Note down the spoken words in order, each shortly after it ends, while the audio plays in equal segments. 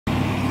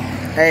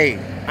Hey,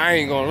 I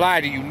ain't gonna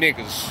lie to you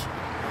niggas.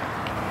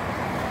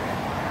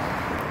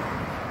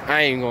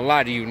 I ain't gonna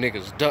lie to you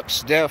niggas.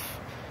 Duck's death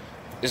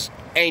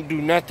ain't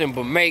do nothing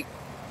but make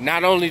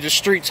not only the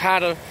streets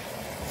hotter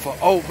for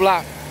O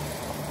Block,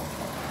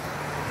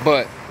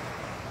 but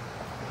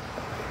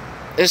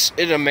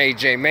it done made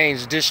J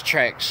Mane's diss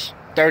tracks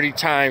 30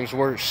 times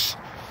worse.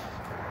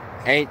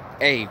 Hey,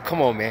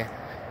 come on, man.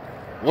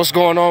 What's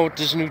going on with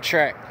this new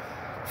track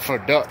for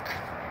Duck?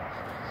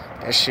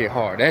 That shit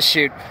hard. That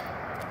shit,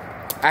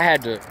 I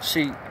had to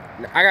see.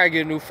 I gotta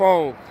get a new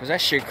phone because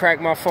that shit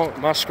cracked my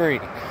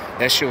screen.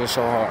 That shit was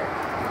so hard.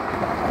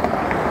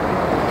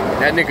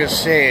 That nigga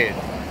said,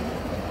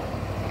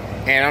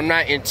 and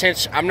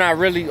I'm not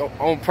really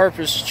on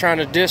purpose trying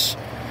to diss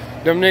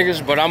them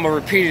niggas, but I'm gonna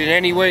repeat it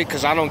anyway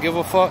because I don't give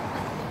a fuck.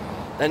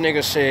 That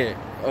nigga said,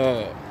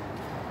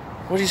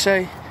 what'd he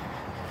say?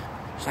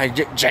 It's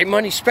like, J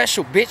Money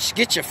special, bitch,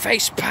 get your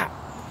face popped.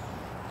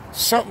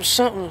 Something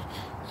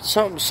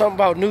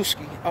about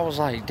Newski. I was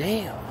like,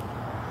 damn.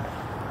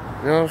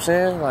 You know what I'm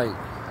saying? Like,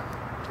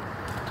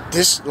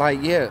 this,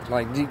 like, yeah,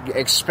 like,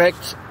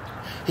 expect,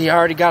 he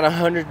already got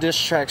 100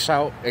 diss tracks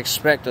out,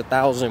 expect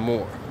 1,000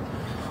 more.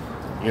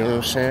 You know what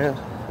I'm saying?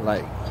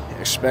 Like,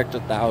 expect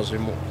 1,000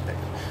 more.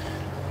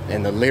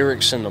 And the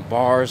lyrics and the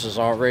bars is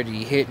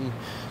already hitting.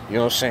 You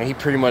know what I'm saying? He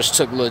pretty much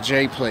took Lil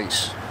J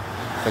place.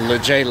 And Lil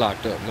J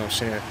locked up, you know what I'm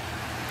saying?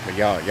 But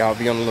y'all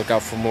be on the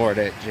lookout for more of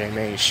that J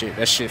Mane shit.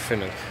 That shit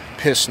finna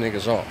piss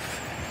niggas off.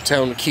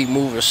 Tell him to keep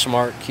moving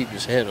smart, keep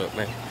his head up,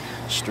 man.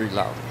 Street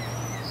loud.